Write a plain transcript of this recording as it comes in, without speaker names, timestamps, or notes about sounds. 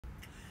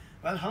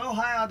Well hello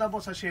hi आदाब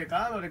और सत श्री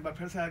अकाल और एक बार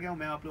फिर से आ गया हूँ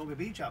मैं आप लोगों के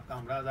बीच आपका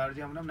हमराज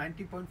आरजे अभिनव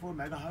 90.4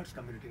 मेगाहर्ट्ज़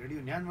कम्युनिटी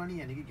रेडियो ज्ञानवाणी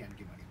यानी कि ज्ञान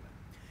की वाणी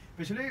पर।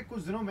 पिछले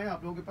कुछ दिनों में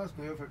आप लोगों के पास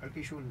न्यू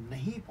फैकल्टी शो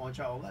नहीं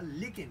पहुंचा होगा,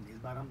 लेकिन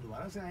इस बार हम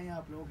दोबारा से आए हैं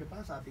आप लोगों के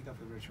पास आप ही का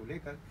फेवरेट शो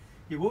लेकर।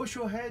 ये वो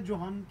शो है जो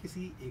हम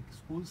किसी एक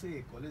स्कूल से,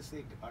 एक कॉलेज से,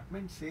 एक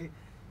डिपार्टमेंट से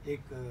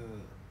एक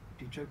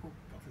टीचर को,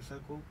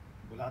 प्रोफेसर को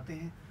बुलाते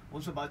हैं,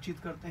 उनसे बातचीत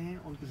करते हैं,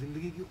 उनकी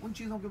ज़िंदगी की उन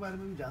चीज़ों के बारे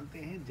में भी जानते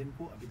हैं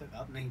जिनको अभी तक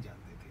आप नहीं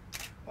जानते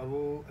थे और वो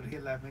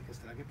रियल लाइफ में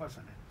किस तरह के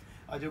पर्सन है।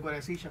 आज एक और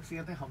ऐसी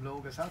शख्सियत है हम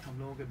लोगों के साथ, हम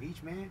लोगों के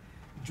बीच में,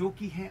 जो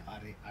कि हैं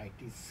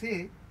RIT से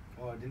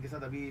और जिनके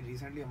साथ अभी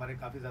रिसेंटली हमारे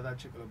काफ़ी ज़्यादा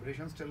अच्छे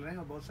कोलैबोरेशंस चल रहे हैं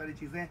और बहुत सारी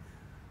चीज़ें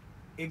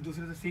एक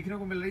दूसरे से सीखने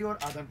को मिल रही है और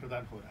आदान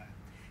प्रदान हो रहा है।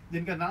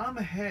 जिनका नाम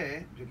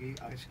है, जो कि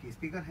आज की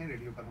स्पीकर हैं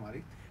रेडियो पर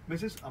हमारी,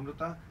 मिसेस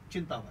अमृता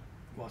चिंतावर।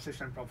 वो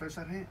असिस्टेंट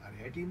प्रोफेसर हैं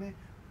RIT में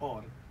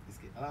और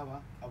इसके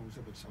अलावा अब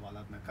उनसे कुछ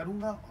सवाल मैं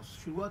करूँगा और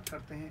शुरुआत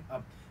करते हैं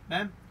अब।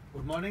 Ma'am,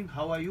 good morning,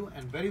 how are you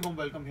and very warm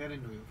welcome here in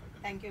new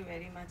year. Thank you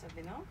very much,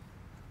 Abhinav.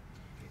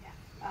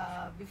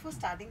 Before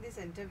starting this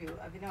interview,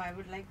 Abhinav, I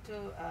would like to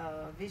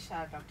wish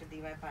our Dr.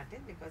 D.Y.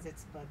 Patil, because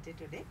it's birthday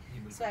today.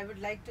 So I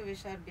would like to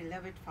wish our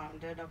beloved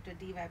founder, Dr.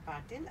 D.Y.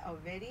 Patil, a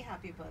very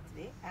happy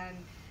birthday. And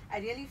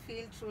I really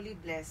feel truly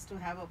blessed to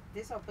have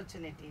this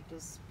opportunity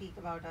to speak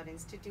about our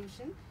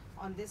institution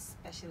on this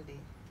special day.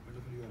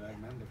 Wonderful, you are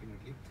right, ma'am,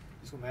 definitely.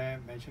 इसको मैं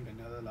mention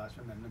करने वाला last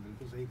में, मैंने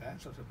बिल्कुल सही कहा है।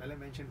 सबसे पहले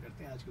मेंशन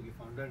करते हैं आज क्योंकि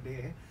फाउंडर डे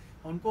है,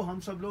 उनको हम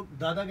सब लोग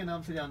दादा के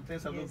नाम से जानते हैं,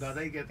 सब लोग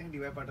दादा ही कहते हैं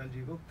D.Y. पाटिल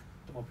जी को।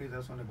 तो अपनी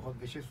तरफ से उन्हें बहुत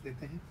विशेष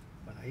देते हैं,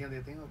 बधाइयाँ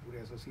देते हैं और पूरे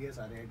एसोसिएट्स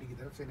RIT की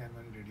तरफ से,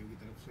 ज्ञानवाणी रेडियो की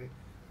तरफ से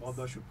बहुत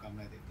बहुत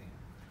शुभकामनाएं देते हैं।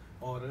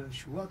 और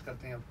शुरुआत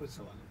करते हैं अब कुछ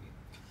सवालों की।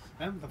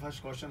 Ma'am, the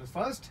first question is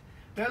first,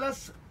 tell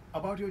us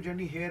about your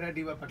journey here at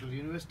D.Y. Patil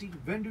University.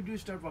 When did you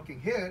start working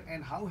here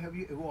and how have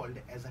you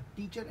evolved as a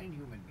teacher and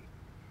human being?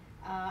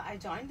 I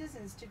joined this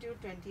institute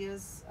 20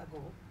 years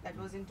ago. That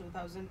was in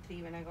 2003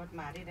 when I got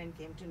married and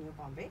came to New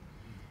Bombay.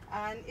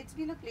 And it's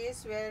been a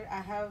place where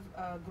I have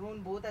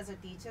grown both as a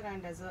teacher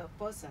and as a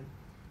person.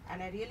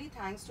 And I really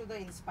thanks to the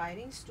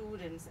inspiring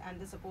students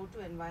and the support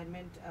to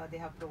environment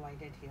they have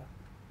provided here.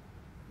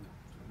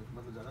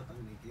 मतलब ज़्यादा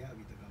तंग नहीं किया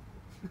अभी तक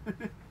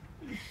आपको।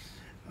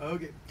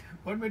 Okay.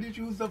 What made you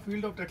choose the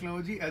field of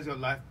technology as your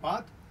life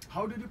path?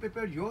 How did you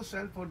prepare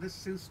yourself for this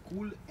since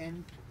school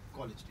and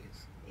college days?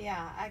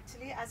 Yeah,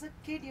 actually, as a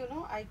kid,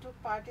 I took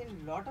part in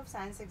a lot of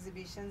science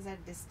exhibitions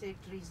at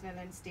district, regional,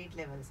 and state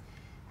levels.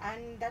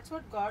 And that's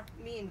what got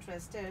me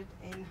interested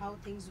in how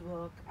things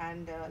work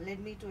and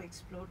led me to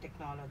explore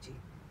technology.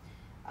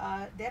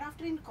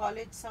 Thereafter, in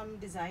college, some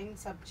design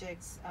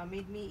subjects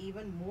made me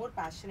even more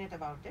passionate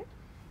about it.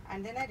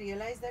 And then I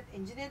realized that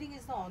engineering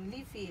is the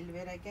only field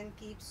where I can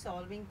keep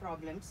solving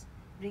problems,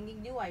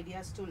 bringing new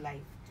ideas to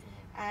life,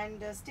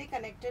 and stay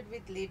connected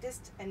with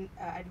latest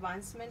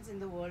advancements in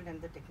the world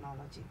and the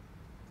technology.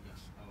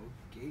 Yes,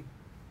 okay.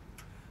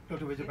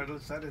 Dr. Rj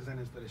Abhinav sir is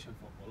an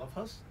inspiration for all of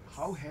us.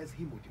 How has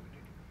he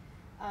motivated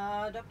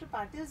you? Dr.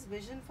 Patil's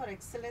vision for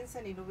excellence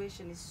and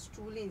innovation is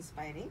truly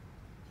inspiring.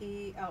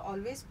 He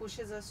always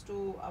pushes us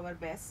to our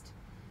best.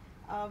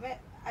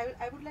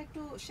 I would like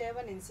to share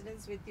one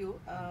incident with you.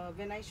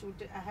 When I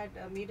had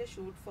made a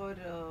shoot for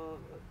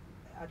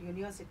our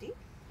university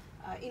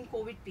in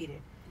COVID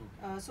period.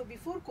 So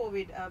before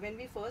COVID, when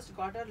we first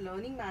got our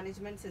learning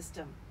management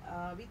system,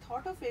 we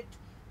thought of it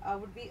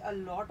would be a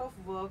lot of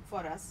work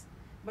for us.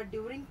 But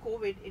during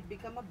COVID, it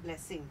became a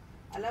blessing,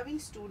 allowing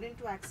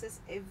students to access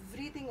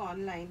everything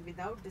online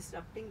without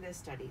disrupting their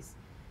studies.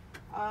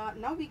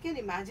 Now we can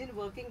imagine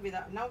working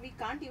without. Now we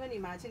can't even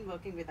imagine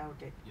working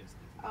without it. Yes.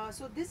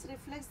 So this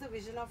reflects the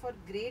vision of our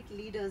great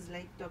leaders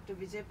like Dr.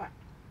 Rj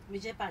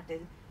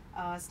Patil.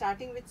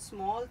 Starting with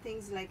small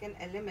things like an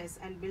LMS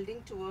and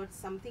building towards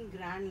something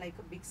grand like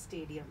a big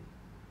stadium.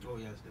 Oh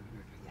yes,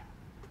 definitely. Yeah.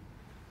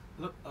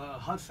 Look,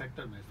 her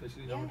sector,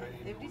 especially not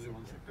in only sector.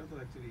 one sector.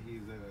 So actually, he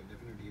is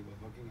definitely he was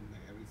working in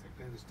every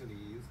sector, and still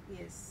he is.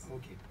 Yes.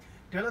 Okay.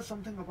 Tell us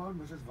something about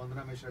Mrs.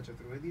 Vandana Mishra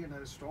Chaturvedi and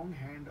her strong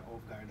hand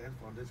of guidance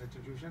for this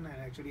institution.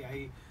 And actually,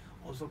 I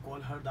also call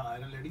her the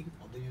Iron Lady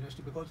of the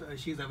university because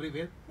she is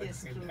everywhere at the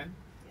same time.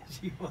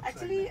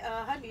 Actually,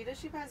 her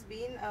leadership has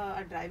been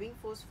a driving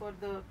force for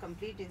the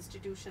complete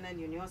institution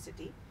and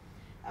university.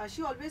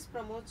 She always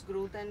promotes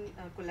growth and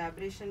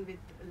collaboration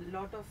with a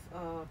lot of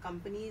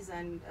companies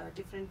and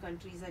different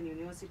countries and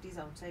universities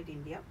outside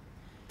India.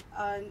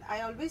 And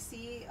I always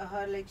see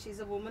her like she's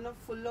a woman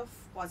full of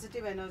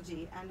positive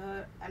energy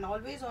and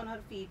always on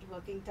her feet,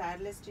 working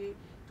tirelessly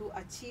to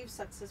achieve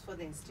success for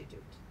the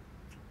institute.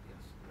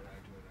 Yes,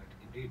 right,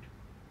 indeed.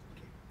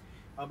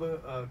 अब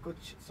कुछ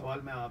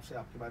सवाल मैं आपसे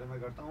आपके बारे में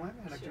करता हूँ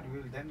and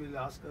actually we'll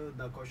ask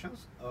the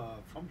questions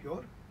from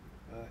your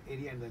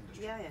area and the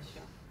industry. Yeah,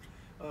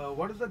 sure.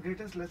 What is the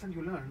greatest lesson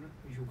you learned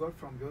you got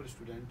from your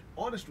student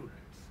or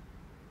students?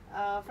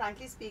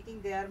 Frankly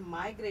speaking, they are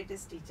my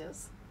greatest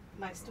teachers.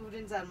 My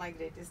students are my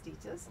greatest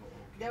teachers.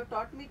 They have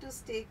taught me to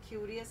stay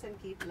curious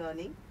and keep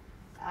learning.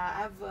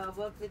 I've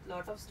worked with a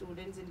lot of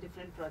students in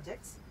different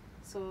projects.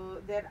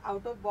 So their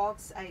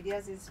out-of-box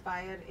ideas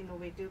inspire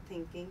innovative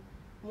thinking,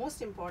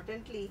 most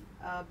importantly,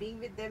 being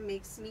with them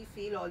makes me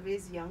feel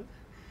always young,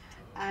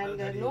 Well, and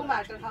that is no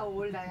matter actually how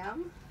old I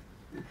am,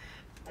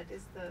 that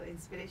is the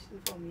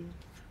inspiration for me.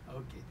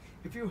 okay.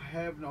 If you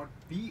have not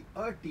be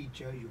a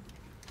teacher, you would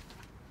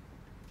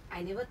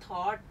I never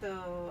thought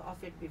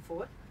of it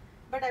before,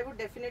 but I would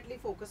definitely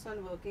focus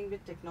on working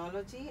with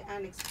technology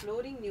and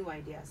exploring new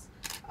ideas.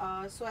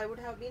 So I would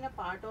have been a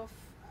part of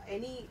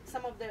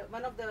some of the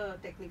one of the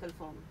technical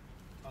firm.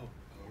 be. Oh,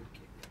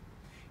 okay.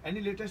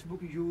 Any latest book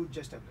you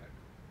just have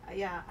read?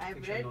 Yeah, I've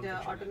Fiction, read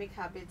non-fiction, Atomic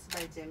Habits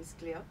by James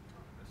Clear.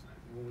 That's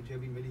nice. वो मुझे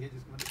अभी मिली है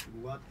जिसको मैंने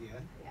शुरुआत किया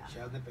है Yeah.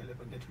 शायद मैं पहले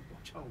पन्ने तक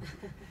पहुंचा हूँ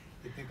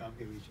इतने काम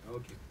के बीच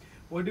okay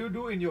what do you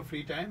do in your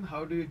free time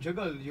how do you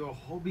juggle your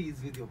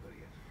hobbies with your career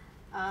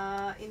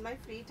In my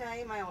free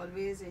time, I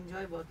always enjoy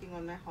working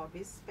on my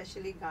hobbies,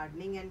 especially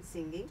gardening and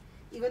singing.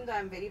 Even though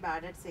I'm very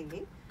bad at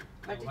singing,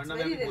 but it's वरना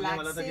मैं very अभी बोलने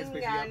वाला था कि relaxing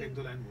specially आप and एक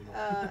दो लाइन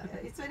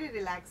बोलो it's very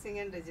relaxing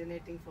and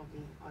rejuvenating for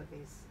me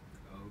always.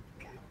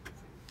 okay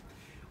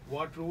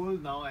what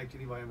role now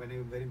actually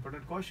very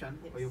important question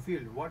for your Yes.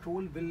 field what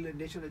role will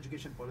national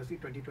education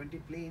policy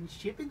 2020 play in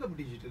shaping up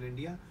digital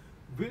India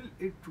will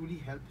it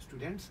truly help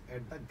students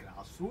at the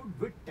grassroots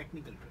with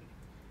technical training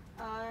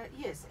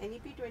Yes,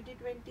 NEP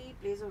 2020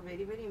 plays a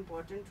very, very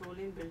important role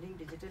in building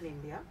digital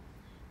India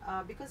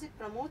because it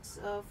promotes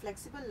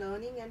flexible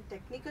learning and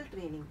technical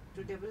training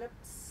to develop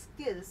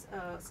skilled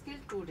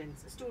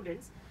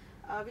students,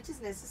 which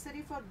is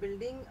necessary for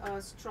building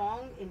a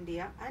strong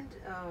India and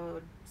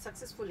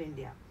successful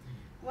India.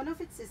 One of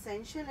its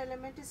essential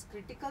element is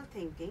critical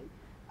thinking,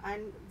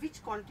 and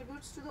which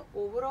contributes to the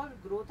overall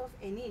growth of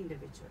any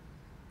individual.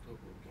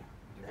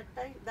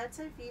 okay. That's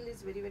I feel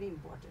is very, very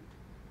important.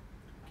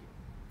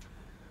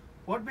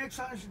 What makes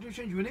our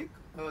institution unique?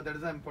 That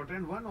is an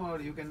important one, or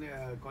you can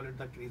call it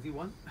the crazy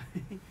one.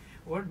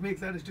 What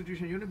makes our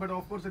institution unique? But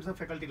of course, it's a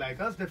faculty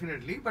like us,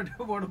 definitely. But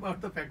what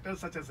about the factors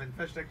such as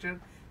infrastructure,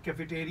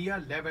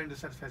 cafeteria, lab and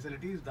research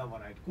facilities, the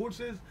varied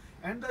courses,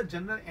 and the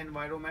general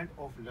environment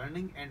of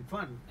learning and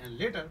fun, and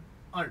later,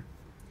 art?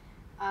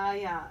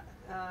 Yeah,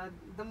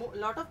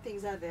 lot of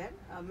things are there.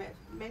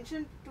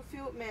 Mention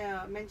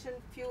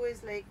few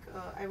is like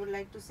I would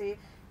like to say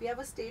we have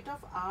a state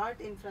of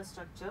art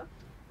infrastructure,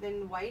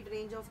 then wide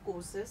range of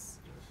courses,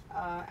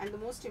 and the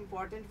most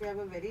important we have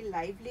a very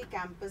lively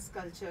campus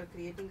culture,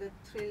 creating a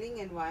thrilling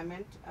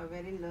environment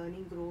wherein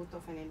learning, growth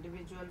of an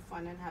individual,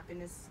 fun and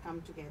happiness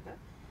come together.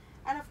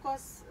 And of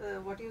course,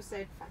 what you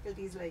said,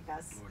 faculties like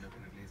us. Oh,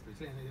 definitely,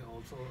 especially and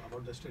also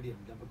about the stadium.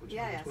 जहाँ पर कुछ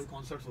Yeah, ना yes. कुछ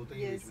concerts होते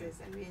हैं Yes, बीच में.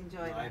 yes, and we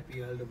enjoy that.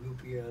 IPL,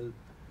 WPL.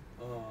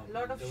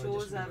 Lot of there were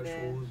shows just are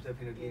there. Shows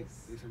definitely. Yes.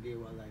 Recently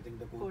was I think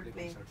the Coldplay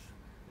Coldplay. concerts.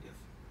 Yes.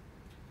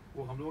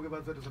 वो हम लोगों के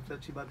पास फिर सबसे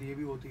अच्छी बात ये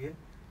भी होती है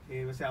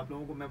कि वैसे आप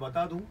लोगों को मैं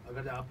बता दूं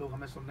अगर आप लोग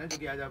हमें सुन रहे हैं जो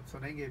कि आज आप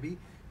सुनेंगे भी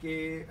कि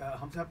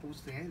हमसे आप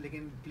पूछते हैं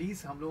लेकिन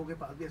प्लीज़ हम लोगों के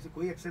पास भी ऐसी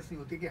कोई एक्सेस नहीं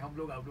होती कि हम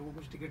लोग आप लोगों को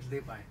कुछ टिकट्स दे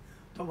पाएँ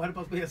तो हमारे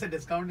पास कोई ऐसे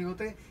डिस्काउंट नहीं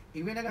होते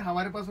इवन अगर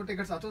हमारे पास वो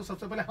टिकट्स आते तो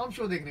सबसे पहले हम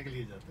शो देखने के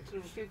लिए जाते हैं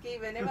True, क्योंकि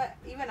whenever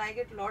even I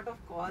get lot of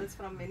calls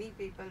from many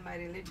people, my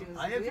relatives.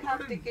 I Do have you have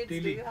gotten tickets?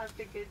 daily. Do you have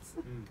tickets?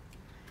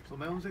 तो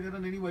मैं उनसे कहता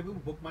नहीं भाई वो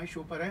बुक माई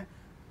शो पर है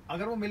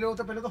अगर वो मिले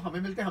होते पहले तो हमें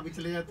मिलते हम ही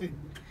चले जाते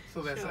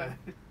सो वैसा Sure.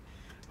 है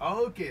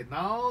okay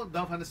now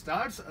the fun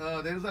starts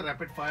there is a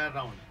rapid fire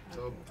round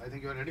so Okay. I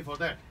think you are ready for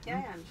that Yeah,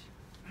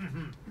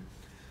 yeah.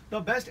 the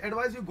best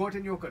advice you got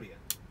in your career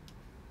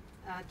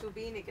To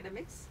be in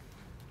academics.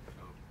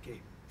 okay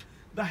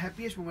the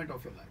happiest moment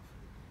of your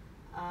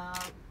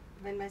life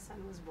When my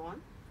son was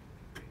born,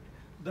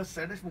 the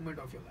saddest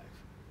moment of your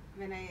life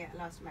when I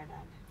lost my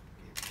dad.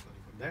 okay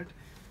sorry for that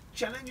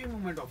challenging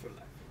moment of your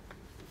life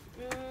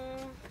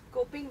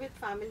Coping with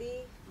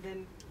family,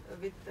 then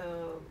with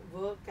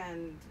work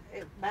and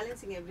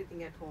balancing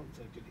everything at home.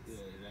 so actually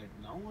right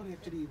now or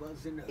actually it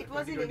was in It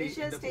was in 2020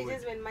 initial the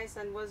stages COVID? when my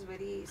son was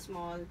very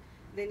small,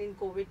 then in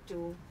COVID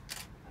too.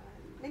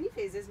 Many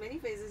phases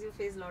you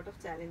face lot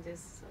of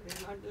challenges.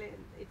 So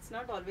it's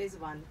not always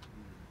one.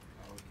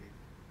 Okay.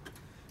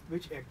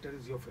 Which actor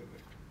is your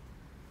favorite?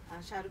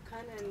 Shah Rukh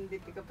Khan and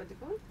Deepika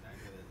Padukone.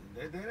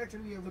 There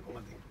actually we have the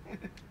common thing.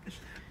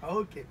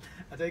 Okay.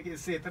 अच्छा एक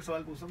इससे इतर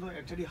सवाल पूछता हूँ तो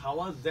actually how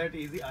was that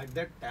easy at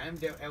that time?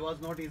 It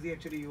was not easy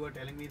actually. You were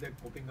telling me that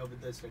coping up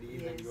with the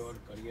studies and Yes. your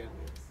career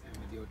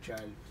and with your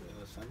child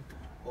son.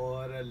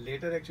 Or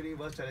later actually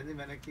was challenging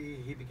when actually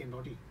he became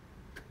naughty.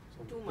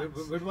 So Too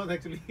much. What was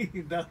actually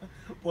the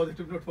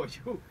positive note for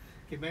you?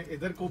 कि मैं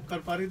इधर कोप कर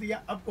पा रही थी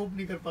या अब कोप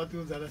नहीं कर पाती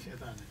हूँ ज़्यादा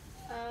शैतान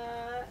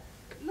है.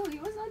 No, he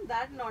was not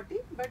that naughty,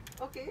 but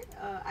okay.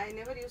 I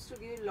never used to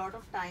give a lot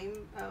of time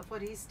for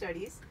his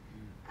studies,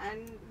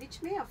 and which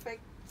may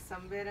affect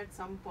somewhere at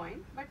some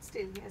point. But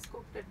still, he has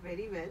coped it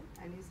very well,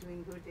 and he's doing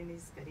good in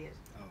his career.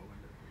 Oh,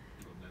 wonderful.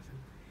 God bless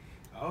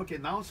him.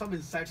 Okay, now some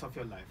insights of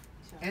your life.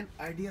 Sure. An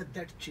idea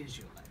that changed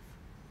your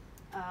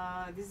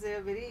life. This is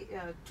a very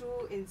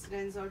true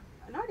incident, or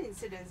not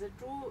incident, a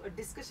true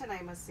discussion,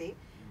 I must say.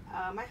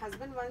 My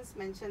husband once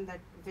mentioned that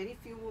very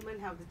few women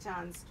have the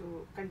chance to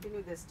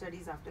continue their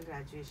studies after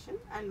graduation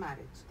and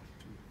marriage.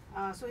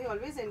 So he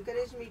always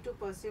encouraged me to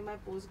pursue my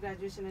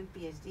post-graduation and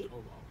PhD. Oh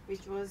wow.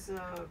 which was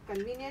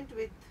convenient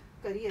with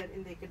career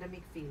in the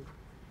academic field.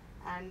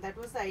 And that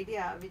was the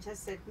idea which has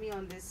set me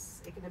on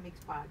this academic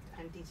part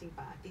and teaching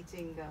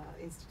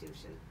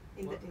institution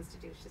in that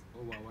institution.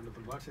 Oh wow,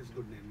 wonderful. What's his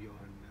good name, your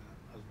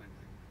husband?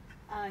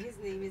 His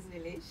name is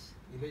Nilesh.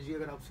 Nilesh जी,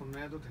 अगर आप सुन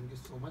रहे हैं तो thank you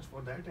so much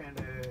for that, and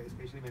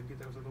specially ma'am की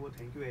तरफ से तो वो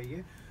थैंक यू है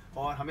ये।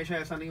 और हमेशा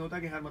ऐसा नहीं होता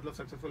कि हर मतलब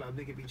सक्सेसफुल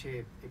आदमी के पीछे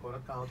एक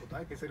औरत का हाथ होता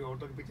है, किसी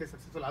औरतों के पीछे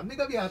सक्सेसफुल आदमी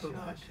का भी हाथ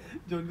होता है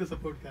जो उनको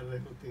सपोर्ट कर रहे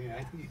होते हैं।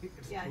 I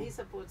think Yeah, he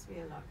supports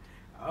me a lot.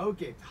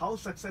 Okay, how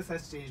success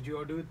has changed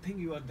you, or do you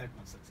think you are that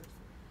much successful?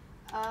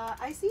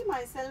 I see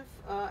myself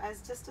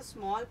as just a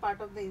small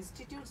part of the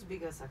institute's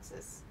bigger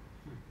success.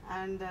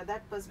 And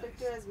that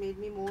perspective Nice. has made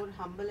me more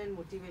humble and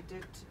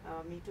motivated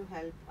me to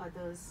help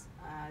others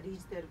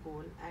reach their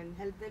goal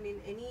and help them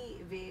in any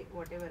way,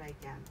 whatever I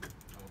can.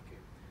 Okay.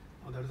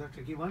 Now that is a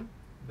tricky one.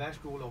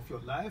 Best role of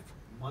your life: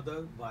 mother,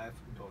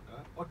 wife,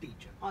 daughter, or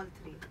teacher? All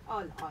three.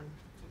 All. All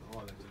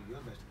actually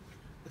you are best.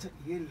 अच्छा,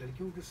 ये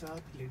लड़कियों के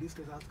साथ, ladies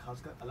के साथ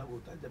खासकर अलग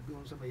होता है। जब भी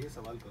उनसे मैं ये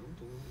सवाल करूँ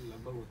तो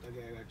लगभग होता है कि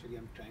actually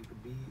I am trying to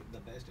be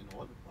the best in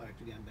all, और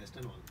actually I am best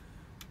in all.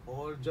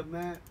 और जब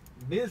मैं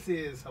मेल से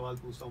सवाल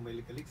पूछता हूँ,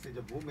 मेरे कलीग से,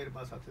 जब वो मेरे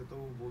पास आते हैं तो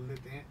वो बोल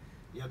देते हैं,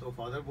 या तो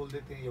फादर बोल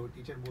देते हैं, या वो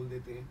टीचर बोल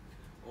देते हैं,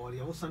 और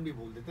या वो सन भी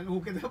बोल देते हैं। वो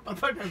कहते हैं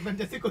परफेक्ट हस्बैंड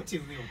जैसी कोई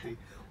चीज़ नहीं होती।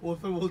 और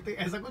फिर बोलते हैं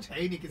ऐसा कुछ है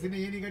ही नहीं, किसी ने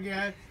ये नहीं कहा कि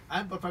I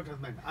am perfect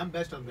husband, I am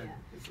best husband.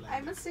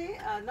 I must say,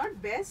 not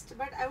best,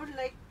 but I would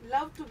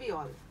love to be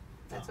all.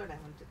 That's what I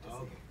wanted to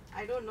say.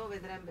 I don't know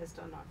whether I'm best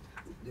or not.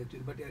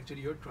 But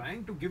actually you're trying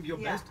to give your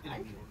best in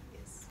every role.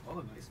 Yes.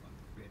 Oh, nice one.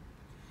 Great.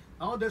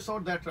 Now let's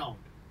sort that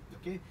round.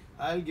 Okay,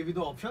 I'll give you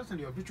the options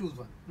and you have to choose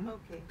one.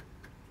 Okay.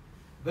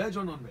 Veg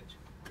or non-veg?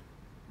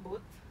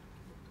 Both.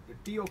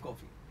 Tea or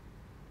coffee?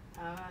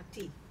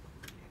 Tea.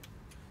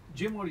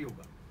 Gym or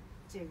yoga?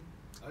 Gym.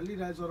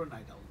 Early riser or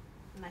night owl?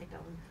 Night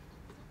owl.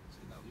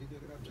 Lovely जी,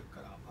 अगर आप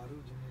चक्कर आ पा रहे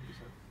हो gym के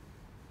साथ,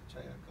 अच्छा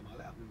यार,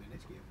 कमाल है, आपने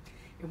मैनेज किया।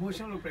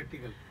 Emotional or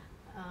practical?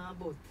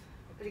 Both.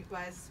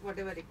 Requires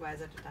whatever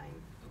requires at a time.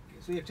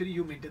 Okay, so actually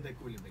you maintain the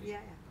equilibrium.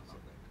 Yeah.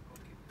 Alright.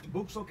 Okay.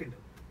 Books or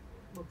Kindle?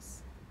 Books.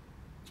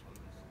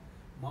 Always.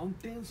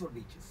 Mountains or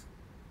beaches?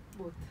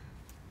 Both.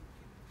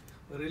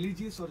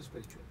 Religious or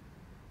spiritual?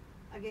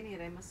 Again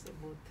here I must say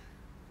both.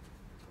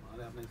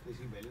 हमारे आपने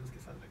specially balance के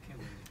साथ रखे हैं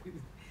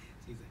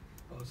चीज़ें।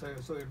 और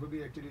so it would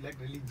be actually like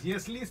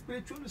religiously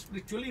spiritual,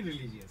 spiritually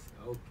religious.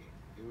 Okay,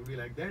 it would be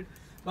like that.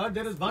 But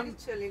there is one.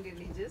 Spiritually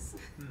religious.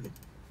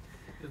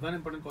 There's one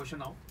important question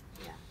now.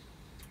 Yeah.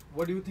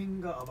 What do you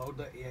think about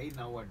the AI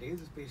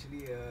nowadays,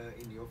 especially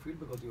in your field,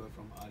 because you are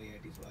from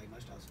RAIT, so I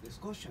must ask this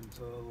question.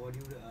 So what do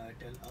you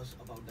tell us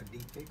about the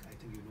deepfake? I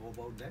think you know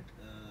about that.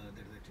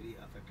 That has actually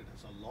affected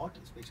us a lot,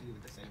 especially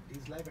with the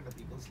celebrities' life and the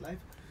people's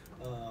life.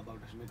 About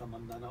Rashmika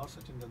Mandana और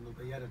सचिन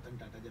तेंदुलकर या रतन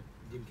टाटा, जब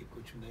जिनके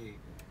कुछ नए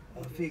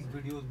fake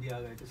videos भी आ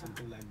गए थे,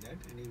 something like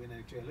that. And even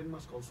actually Elon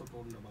Musk also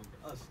told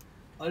about us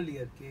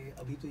earlier कि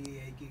अभी तो ये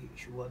AI की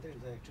शुरुआत है,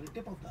 is the actual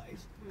tip of the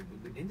ice. It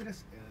will be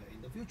dangerous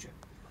in the future.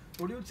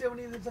 What do you say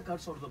when it's a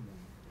curse or the boon?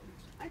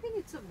 I think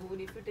it's a boon.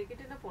 If you take it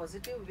in a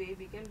positive way,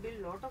 we can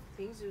build lot of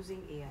things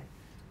using AI.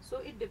 So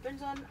it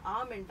depends on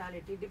our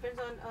mentality,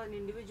 depends on an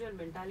individual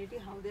mentality,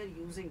 how they're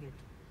using it.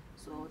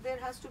 So there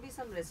has to be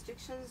some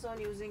restrictions on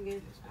using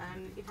it, Yes,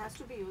 and it has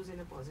to be used in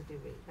a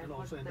positive way. And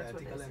also in the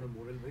ethical and a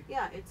moral way.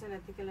 Yeah, it's an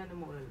ethical and a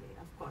moral way.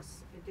 Of course,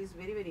 it is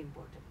very, very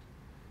important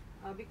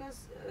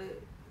because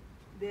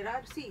there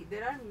are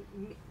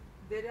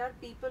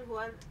people who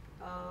are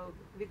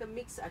with a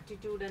mixed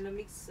attitude and a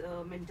mixed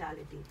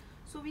mentality.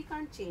 So we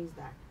can't change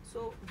that.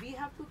 So we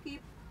have to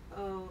keep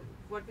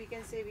what we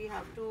can say. We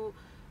have to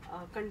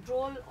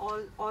control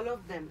all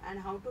of them, and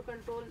how to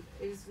control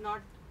is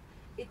not.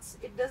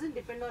 It doesn't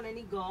depend on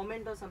any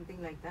government or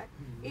something like that.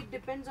 It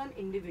depends on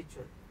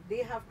individual.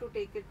 They have to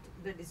take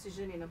the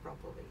decision in a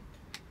proper way.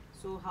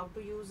 So how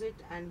to use it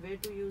and where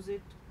to use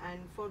it, and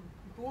for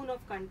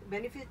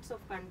benefits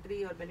of country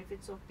or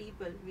benefits of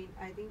people,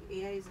 I think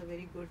AI is a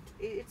very good.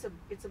 It's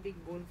a big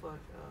boon for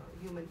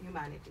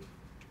humanity.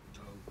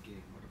 Okay,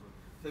 wonderful.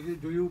 So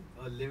do you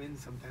live in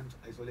sometimes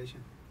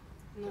isolation?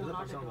 No, As a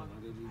not person at or all.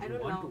 not? Do you I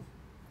don't want know.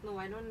 No,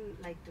 I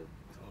don't like to.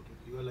 Okay,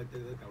 you are like the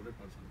crowded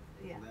person.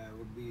 Yeah. I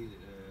would be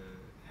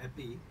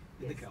happy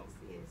with the Yes, crowd.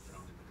 yes.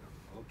 Surrounding the crowd.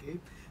 Okay,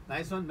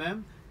 nice one,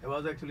 ma'am. It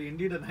was actually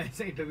indeed a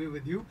nice interview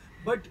with you.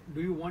 But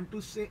do you want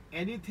to say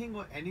anything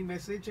or any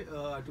message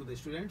to the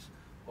students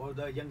or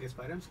the young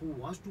aspirants who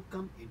wants to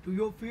come into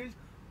your field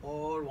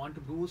or want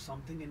to do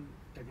something in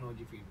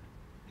technology field?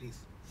 Please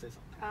say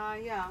something.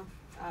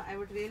 I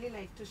would really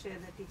like to share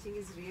that teaching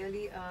is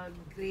really a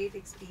great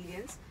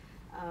experience,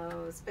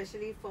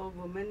 especially for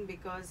women,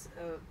 because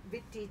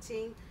with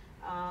teaching,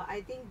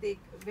 I think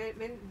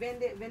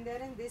when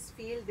they're in this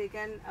field, they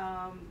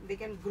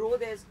can grow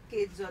their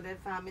kids or their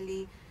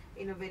family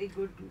in a very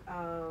good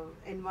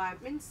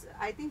environments.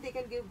 I think they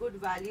can give good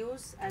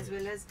values as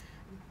well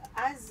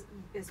as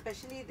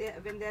especially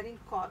when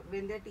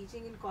they're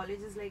teaching in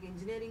colleges like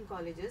engineering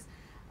colleges.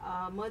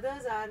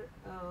 Mothers are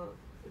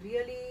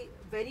really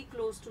very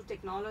close to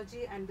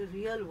technology and the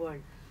real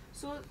world.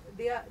 So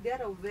they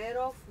are aware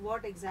of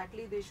what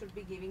exactly they should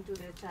be giving to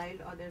their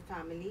child or their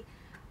family,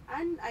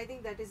 and I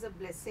think that is a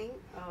blessing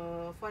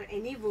for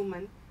any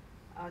woman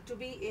to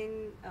be in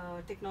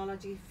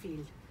technology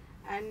field,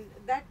 and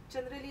that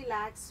generally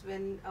lacks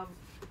when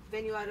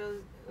you are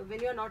when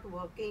you are not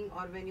working,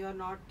 or when you are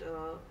not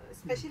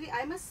especially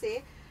I must say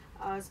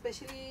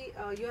especially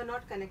you are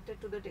not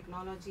connected to the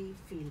technology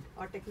field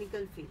or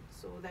technical field,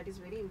 so that is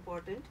very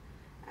important,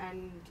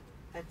 and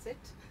that's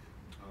it.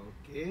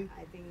 Okay,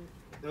 I think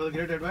that was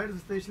great advice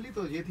specially.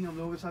 तो ये थी हम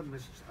लोगों के साथ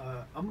miss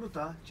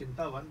Amrita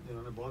चिंतावर,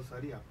 जिन्होंने बहुत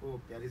सारी आपको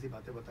प्यारी सी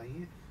बातें बताई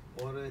हैं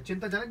और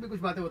चिंताजनक भी कुछ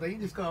बातें बताई हैं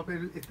जिसका आप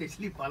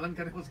स्पेशली पालन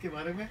करें उसके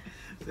बारे में।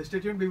 Stay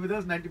tuned, be with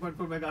us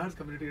 90.4 megahertz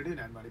community radio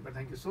नैनवाड़ी पर।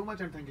 Thank you so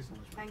much and thank you so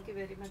much. thank you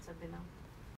very much, Abhinav.